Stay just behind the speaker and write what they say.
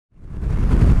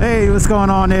Hey, what's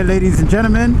going on there, ladies and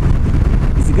gentlemen?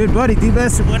 It's your good buddy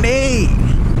Vstar.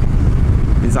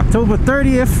 It's October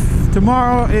 30th.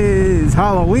 Tomorrow is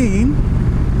Halloween.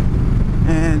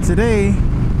 And today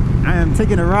I am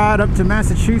taking a ride up to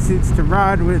Massachusetts to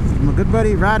ride with my good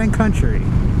buddy Riding Country.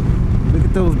 Look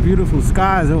at those beautiful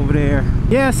skies over there.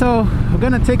 Yeah, so we're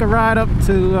gonna take a ride up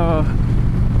to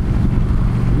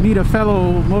meet a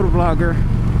fellow motovlogger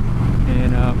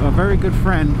and a very good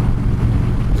friend.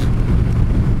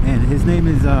 And his name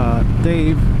is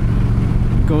Dave.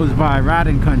 He goes by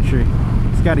Riding Country.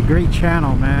 He's got a great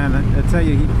channel, man. I tell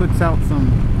you, he puts out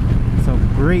some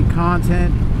great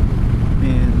content.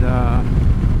 And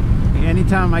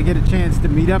anytime I get a chance to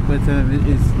meet up with him,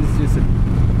 it's just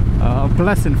a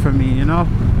blessing for me, you know.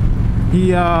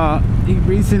 He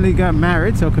recently got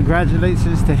married, so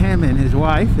congratulations to him and his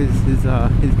wife, his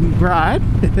new bride.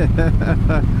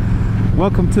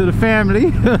 Welcome to the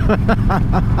family.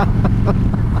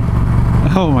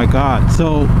 Oh my God!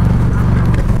 So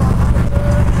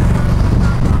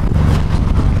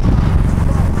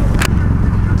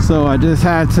I just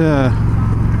had to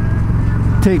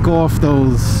take off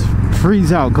those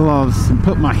freeze out gloves and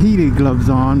put my heated gloves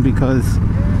on, because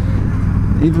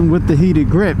even with the heated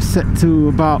grip set to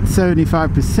about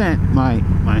 75%, my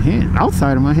hand,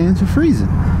 outside of my hands, were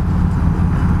freezing.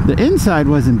 The inside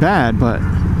wasn't bad, but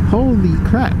holy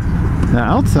crap, the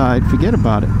outside, forget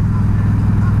about it.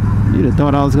 You'd have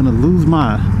thought I was gonna lose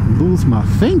my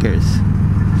fingers.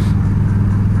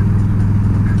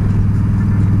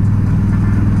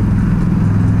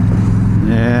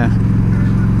 Yeah.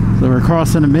 So we're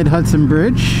crossing the Mid-Hudson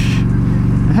Bridge.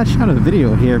 I had shot a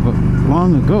video here but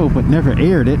long ago, but never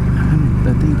aired it. I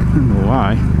don't know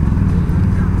why.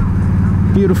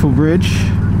 Beautiful bridge.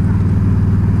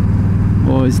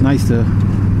 Always nice to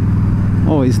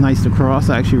cross.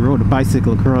 I actually rode a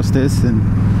bicycle across this, and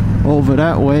over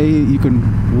that way you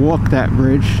can walk that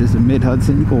bridge. It's a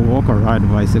Mid-Hudson. You can walk or ride a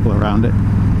bicycle around it.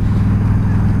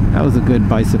 That was a good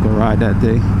bicycle ride that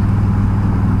day.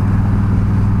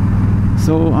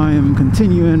 So I am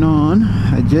continuing on.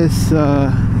 I just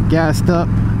gassed up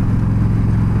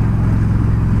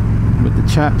with the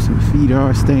chaps. My feet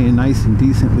are staying nice and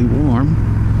decently warm.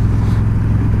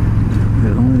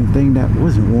 The only thing that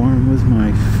wasn't warm was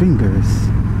my fingers.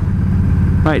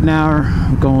 Right now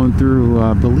we're going through,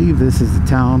 I believe this is the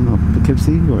town of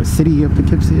Poughkeepsie, or city of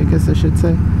Poughkeepsie, I guess I should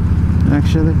say,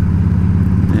 actually.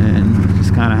 And you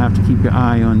just kind of have to keep your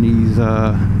eye on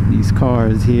these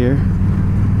cars here.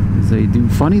 They do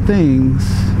funny things.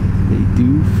 They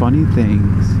do funny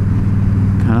things.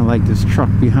 Kind of like this truck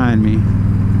behind me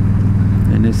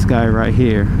and this guy right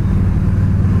here.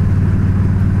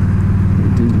 They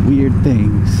do weird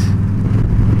things.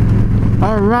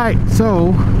 All right,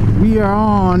 so we are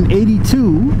on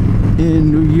 82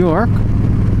 in New York,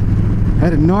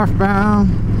 headed northbound.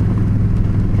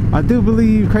 I do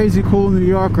believe Crazy Cool New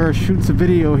Yorker shoots a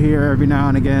video here every now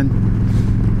and again.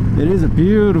 It is a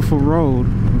beautiful road.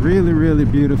 Really, really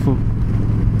beautiful.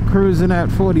 Cruising at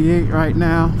 48 right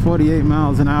now, 48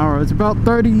 miles an hour. It's about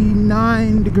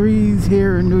 39 degrees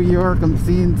here in New York. I'm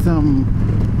seeing some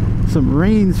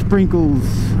rain sprinkles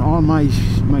on my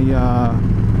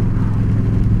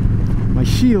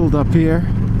shield up here.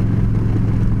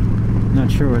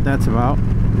 Not sure what that's about.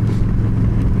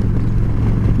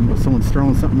 Someone's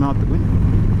throwing something out the window.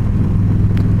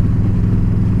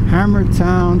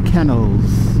 Hammertown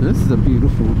Kennels. This is a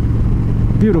beautiful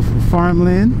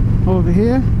farmland over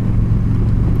here.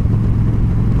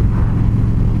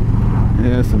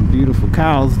 There's some beautiful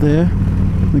cows there.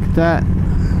 Look at that.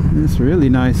 It's really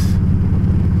nice.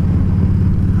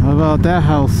 How about that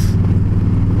house?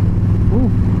 Ooh.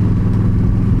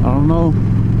 I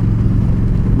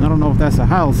don't know if that's a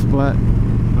house, but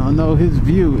I know his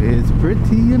view is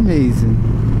pretty amazing.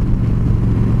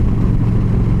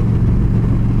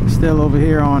 Still over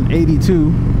here on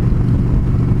 82.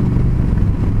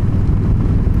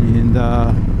 And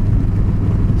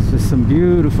it's just some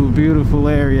beautiful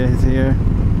areas here.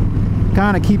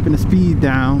 Kind of keeping the speed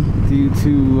down due to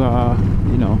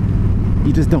you know,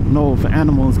 you just don't know if an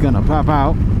animal is gonna pop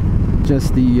out.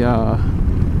 Just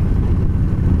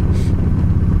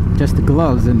the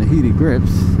gloves and the heated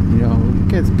grips. You know, it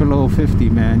gets below 50,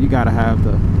 man. You gotta have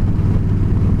the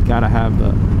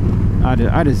I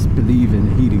just believe in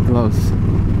heated gloves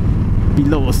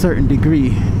below a certain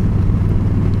degree.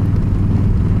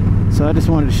 So I just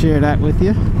wanted to share that with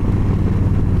you.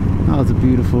 That was a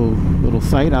beautiful little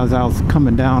sight. I was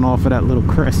coming down off of that little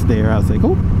crest there. I was like,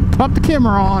 oh, pop the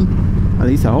camera on. At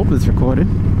least I hope it's recorded.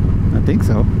 I think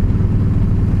so.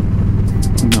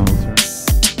 Who knows?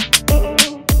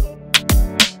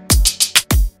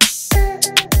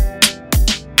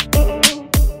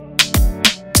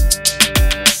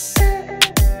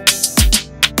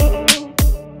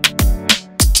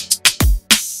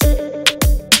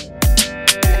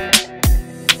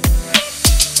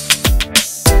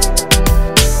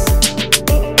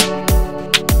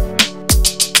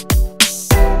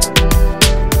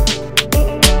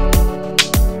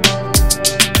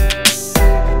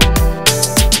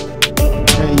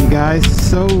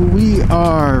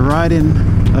 riding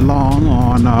along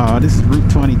on this is Route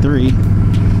 23,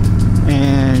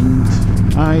 and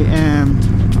I am,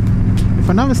 if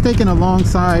I'm not mistaken,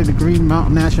 alongside the Green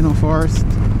Mountain National Forest,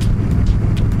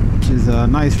 which is a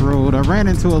nice road. I ran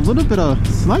into a little bit of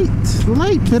slight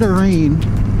bit of rain.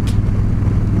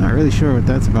 Not really sure what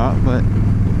that's about, but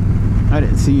I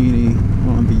didn't see any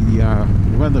on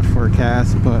the weather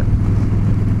forecast. But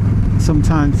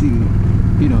sometimes you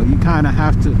kind of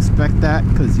have to expect that,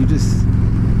 because you just,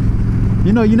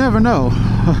 you never know.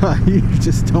 You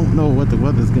just don't know what the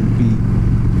weather's going to be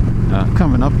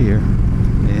coming up here,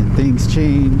 and things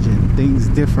change and things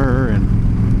differ. And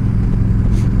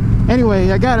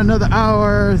anyway, I got another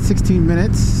hour 16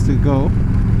 minutes to go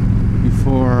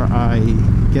before I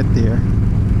get there.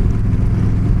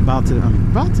 I'm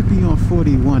about to be on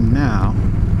 41 now,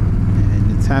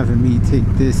 and it's having me take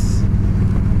this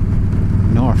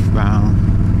northbound.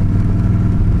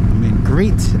 I'm in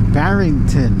Great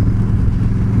Barrington,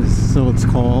 so it's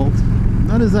called.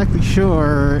 Not exactly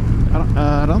sure.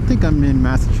 I don't think I'm in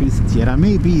Massachusetts yet. I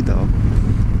may be, though.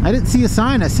 I didn't see a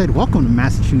sign that said "Welcome to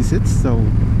Massachusetts," so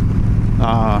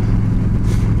I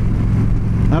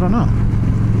don't know.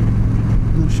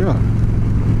 I'm not sure.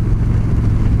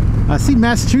 I see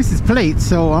Massachusetts plates,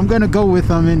 so I'm gonna go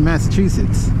with I'm in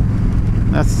Massachusetts.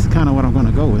 That's kind of what I'm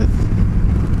gonna go with.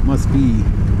 Must be.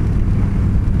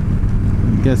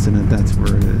 I'm guessing that that's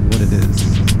what it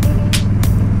is.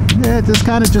 Yeah, just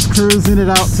kind of just cruising it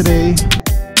out today.